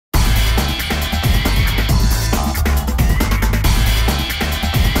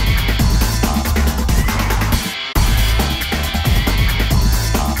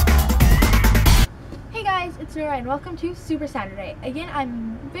welcome to Super Saturday. Again,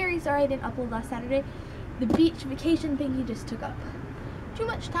 I'm very sorry I didn't upload last Saturday. The beach vacation thingy just took up too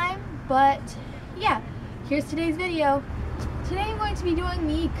much time, but yeah, here's today's video. Today I'm going to be doing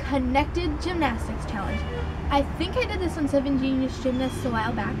the Connected Gymnastics Challenge. I think I did this on 7 Genius Gymnasts a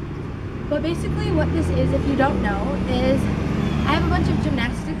while back, but basically what this is, if you don't know, is I have a bunch of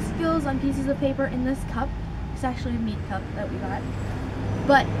gymnastics skills on pieces of paper in this cup. It's actually a meat cup that we got.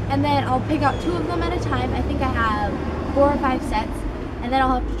 And then I'll pick out 2 of them at a time. I think I have 4 or 5 sets, and then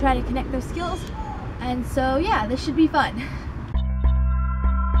I'll have to try to connect those skills. And so yeah, this should be fun.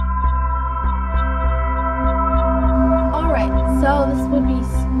 Alright, so this will be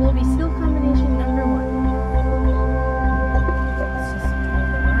skill combination number 1. Let's just move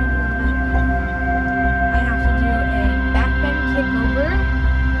it around a little bit. I have to do a back bend kick over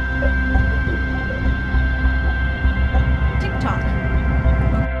TikTok.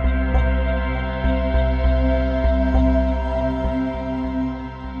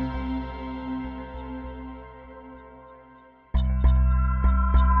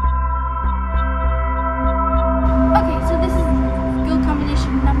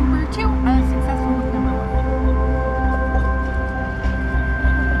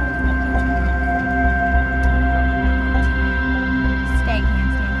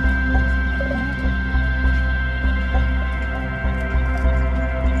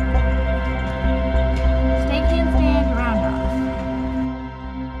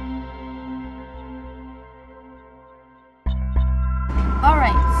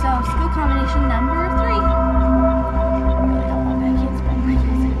 Alright, so skill combination number 3.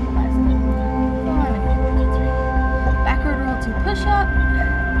 Backward roll to push up.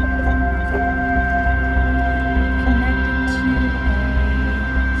 Connected to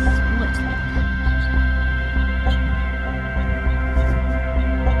a split leg.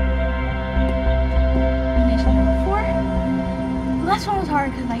 Combination number 4. The last one was hard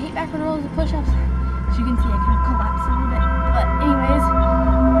because I hate backward rolls and push-ups. As you can see, I kind of collapse a little bit. But anyways,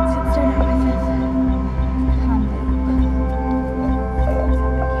 let's get started with this combo.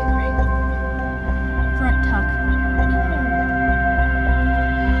 Front tuck.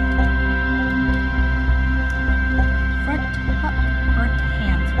 Front tuck. Front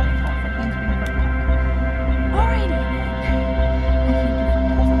handspring. Front handspring, front tuck. Alrighty then. I can't do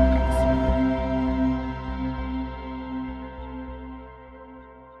front tucks on the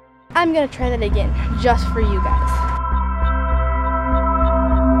I'm gonna try that again, just for you guys.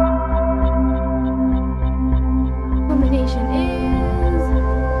 Combination is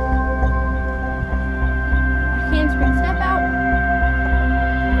handspring step out,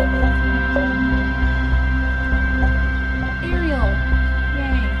 aerial,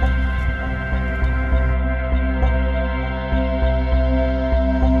 yay.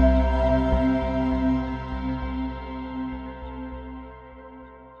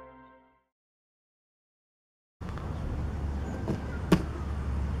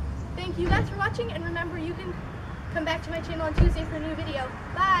 Thank you guys for watching, and remember, you can come back to my channel on Tuesday for a new video.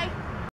 Bye!